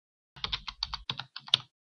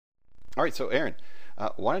All right, so Aaron,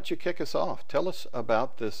 why don't you kick us off? Tell us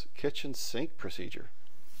about this kitchen sink procedure.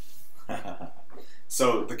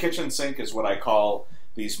 So the kitchen sink is what I call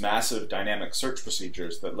these massive dynamic search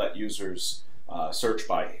procedures that let users search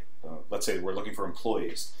by, let's say we're looking for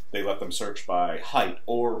employees. They let them search by height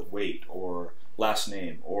or weight or last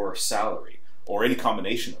name or salary or any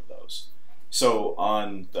combination of those. So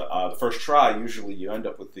on the first try, usually you end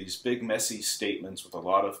up with these big messy statements with a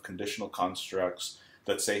lot of conditional constructs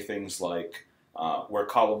that say things like where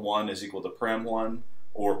column 1 is equal to param 1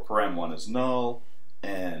 or param 1 is null,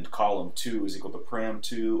 and column 2 is equal to param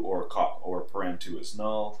 2 or param 2 is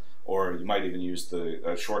null, or you might even use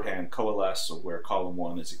the shorthand coalesce, so where column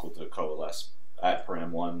 1 is equal to coalesce at param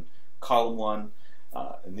 1 column 1.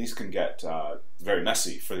 And these can get very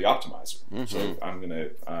messy for the optimizer. So I'm going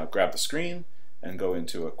to grab the screen and go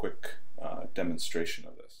into a quick demonstration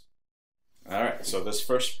of this. All right, so this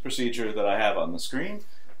first procedure that I have on the screen,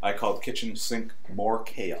 I called kitchen sink more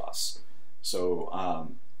chaos. So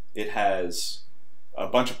it has a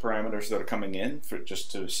bunch of parameters that are coming in for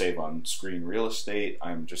just to save on screen real estate.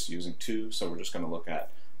 I'm just using 2, so we're just going to look at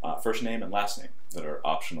first name and last name that are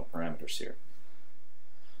optional parameters here.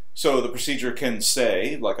 So the procedure can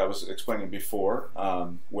say, like I was explaining before,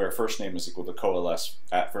 where first name is equal to coalesce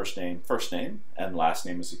at first name, and last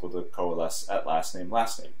name is equal to coalesce at last name,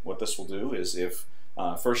 last name. What this will do is if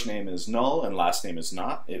first name is null and last name is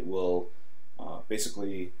not, it will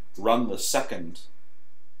basically run the second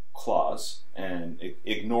clause and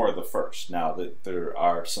ignore the first. Now, there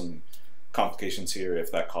are some complications here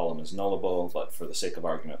if that column is nullable, but for the sake of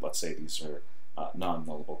argument, let's say these are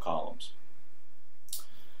non-nullable columns.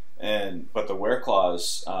 But the where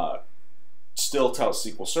clause still tells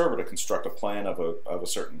SQL Server to construct a plan of a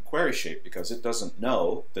certain query shape, because it doesn't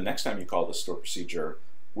know the next time you call the store procedure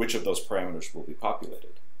which of those parameters will be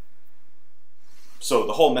populated. So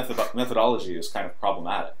the whole methodology is kind of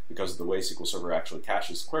problematic because of the way SQL Server actually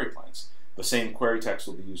caches query plans. The same query text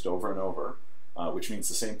will be used over and over, which means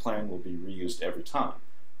the same plan will be reused every time.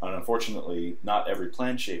 And unfortunately, not every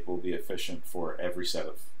plan shape will be efficient for every set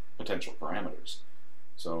of potential parameters.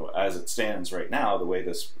 So as it stands right now, the way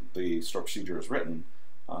the store procedure is written,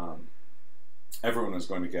 everyone is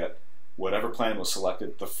going to get whatever plan was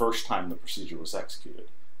selected the first time the procedure was executed,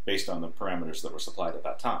 based on the parameters that were supplied at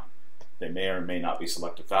that time. They may or may not be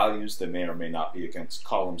selective values. They may or may not be against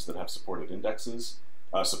columns that have supporting indexes,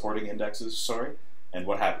 and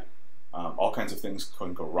what have you. All kinds of things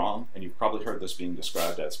can go wrong, and you've probably heard this being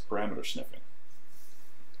described as parameter sniffing.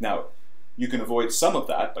 Now, you can avoid some of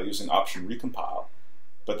that by using option recompile,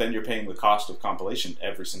 but then you're paying the cost of compilation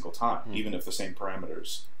every single time, even if the same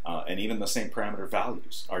parameters and even the same parameter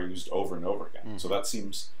values are used over and over again. So that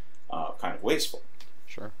seems kind of wasteful.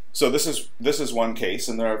 Sure. So this is one case,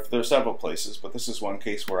 and there are several places, but this is one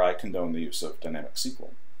case where I condone the use of dynamic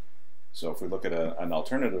SQL. So if we look at an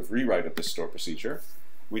alternative rewrite of this store procedure,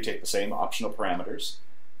 we take the same optional parameters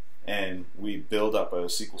and we build up a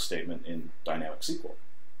SQL statement in dynamic SQL.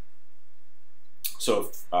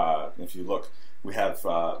 So if you look, we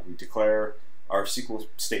declare our SQL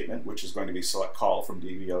statement, which is going to be select call from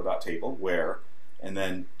dbo.table where, and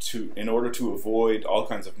then in order to avoid all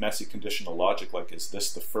kinds of messy conditional logic, like is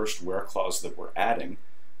this the first where clause that we're adding,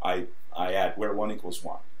 I add where 1 equals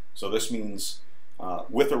 1. So this means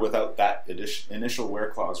with or without that initial where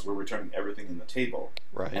clause, we're returning everything in the table,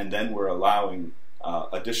 right. And then we're allowing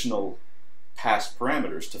additional past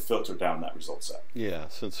parameters to filter down that result set. Yeah,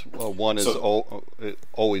 since 1 is it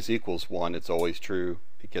always equals 1, it's always true,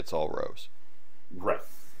 it gets all rows. Right.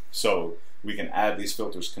 So we can add these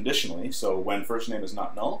filters conditionally. So when first name is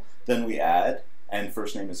not null, then we add and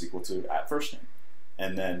first name is equal to at first name.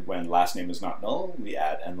 And then when last name is not null, we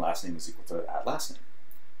add and last name is equal to at last name.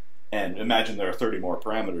 And imagine there are 30 more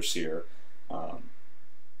parameters here.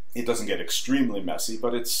 It doesn't get extremely messy,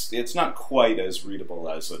 but it's not quite as readable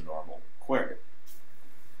as a normal query.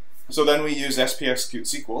 So then we use SPExecute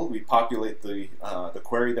SQL. We populate the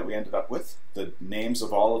query that we ended up with, the names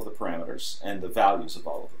of all of the parameters, and the values of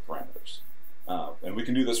all of the parameters. And we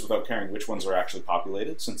can do this without caring which ones are actually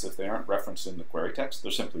populated, since if they aren't referenced in the query text,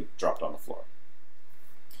 they're simply dropped on the floor.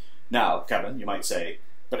 Now, Kevin, you might say,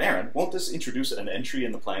 but Aaron, won't this introduce an entry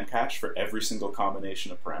in the plan cache for every single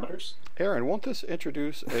combination of parameters? Aaron, won't this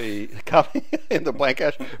introduce a copy in the blank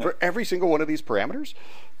cache for every single one of these parameters?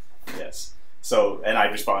 Yes. So, and I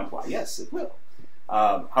respond, why, yes, it will.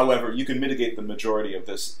 However, you can mitigate the majority of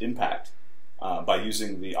this impact by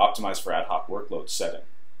using the optimize for ad hoc workload setting,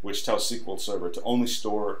 which tells SQL Server to only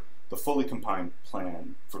store the fully compiled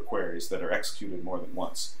plan for queries that are executed more than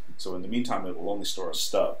once. So in the meantime, it will only store a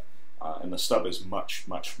stub, and the stub is much,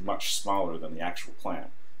 much, much smaller than the actual plan.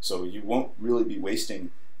 So you won't really be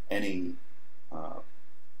wasting any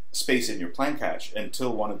space in your plan cache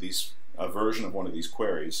until a version of one of these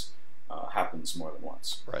queries happens more than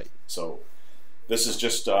once. Right. So this is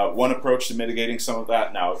just one approach to mitigating some of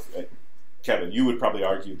that. Now, Kevin, you would probably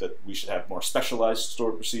argue that we should have more specialized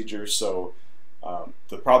stored procedures. So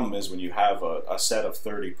the problem is when you have a set of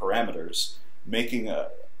 30 parameters, making a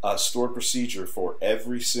stored procedure for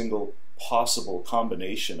every single possible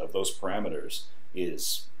combination of those parameters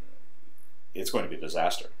it's going to be a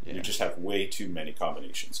disaster. Yeah. You just have way too many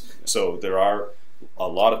combinations. Yeah. So there are a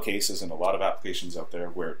lot of cases and a lot of applications out there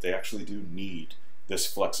where they actually do need this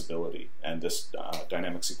flexibility, and this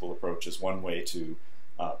dynamic SQL approach is one way to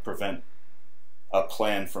prevent a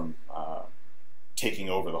plan from taking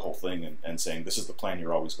over the whole thing and saying this is the plan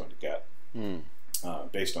you're always going to get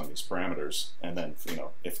based on these parameters. And then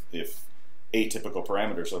if atypical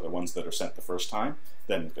parameters are the ones that are sent the first time,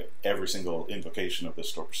 then every single invocation of this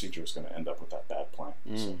stored procedure is going to end up with that bad plan.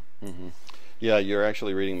 So. Yeah, you're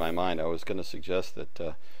actually reading my mind. I was going to suggest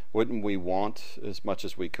that wouldn't we want as much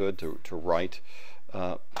as we could to write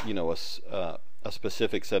a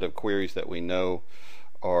specific set of queries that we know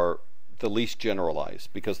are the least generalized,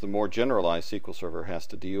 because the more generalized SQL Server has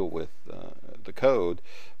to deal with the code,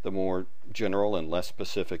 the more general and less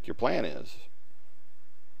specific your plan is.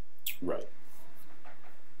 Right.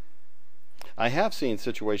 I have seen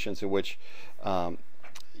situations in which,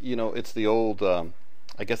 it's the old,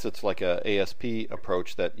 I guess it's like a ASP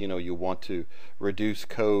approach that, you want to reduce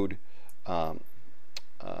code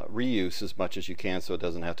reuse as much as you can so it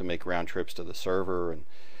doesn't have to make round trips to the server. And,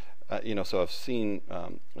 so I've seen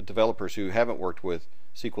developers who haven't worked with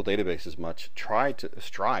SQL databases much try to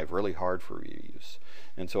strive really hard for reuse.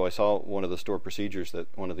 And so I saw one of the stored procedures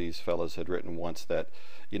that one of these fellows had written once that,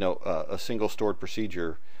 a single stored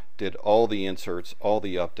procedure did all the inserts, all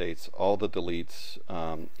the updates, all the deletes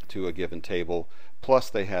to a given table, plus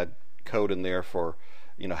they had code in there for,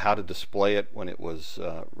 how to display it when it was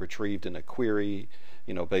retrieved in a query,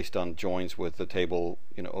 based on joins with the table,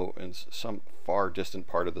 in some far distant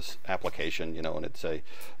part of this application, and it'd say,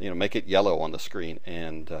 make it yellow on the screen.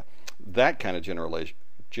 And that kind of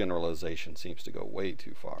generalization seems to go way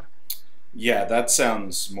too far. Yeah, that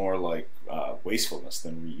sounds more like wastefulness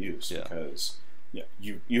than reuse, because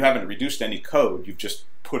you haven't reduced any code, you've just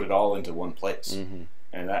put it all into one place.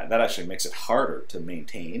 And that actually makes it harder to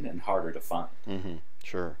maintain and harder to find.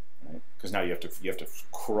 Sure. Right? Because now you have to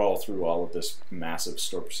crawl through all of this massive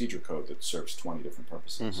stored procedure code that serves 20 different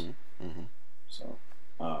purposes. So,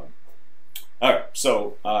 all right.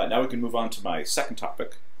 So now we can move on to my second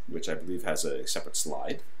topic, which I believe has a separate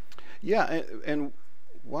slide. Yeah, and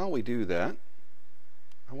while we do that,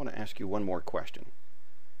 I want to ask you one more question.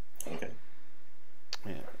 Okay.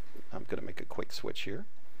 Yeah, I'm going to make a quick switch here.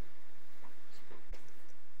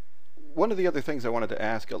 One of the other things I wanted to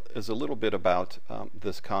ask is a little bit about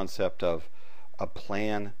this concept of a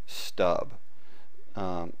plan stub.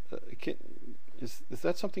 Is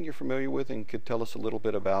that something you're familiar with and could tell us a little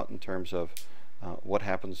bit about in terms of what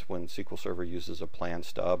happens when SQL Server uses a plan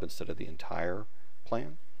stub instead of the entire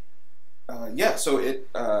plan? Yeah, so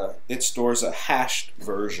it stores a hashed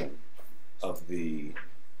version of the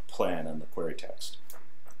plan and the query text.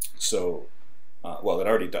 So, well, it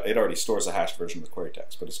already stores a hashed version of the query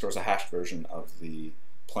text, but it stores a hashed version of the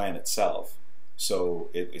plan itself. So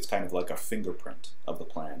it's kind of like a fingerprint of the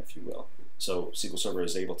plan, if you will. So SQL Server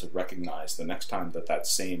is able to recognize the next time that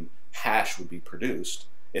same hash would be produced,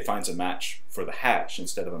 it finds a match for the hash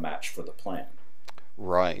instead of a match for the plan.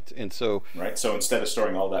 Right, and so... Right, so instead of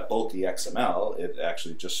storing all that bulky XML, it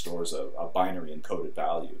actually just stores a binary encoded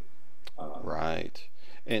value. Right.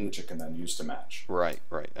 And which it can then use to match. Right.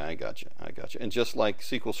 I gotcha. And just like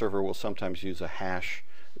SQL Server will sometimes use a hash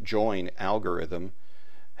join algorithm,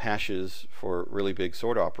 hashes for really big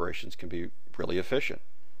sort operations can be really efficient.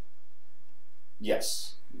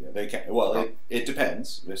 Yes, they can. Well, it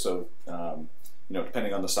depends. So,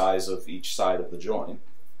 depending on the size of each side of the join,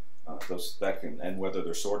 and whether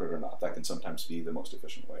they're sorted or not, that can sometimes be the most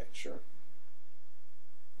efficient way. Sure.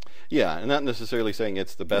 Yeah, and not necessarily saying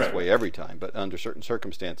it's the best way every time, but under certain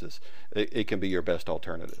circumstances, it can be your best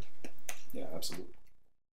alternative. Yeah, absolutely.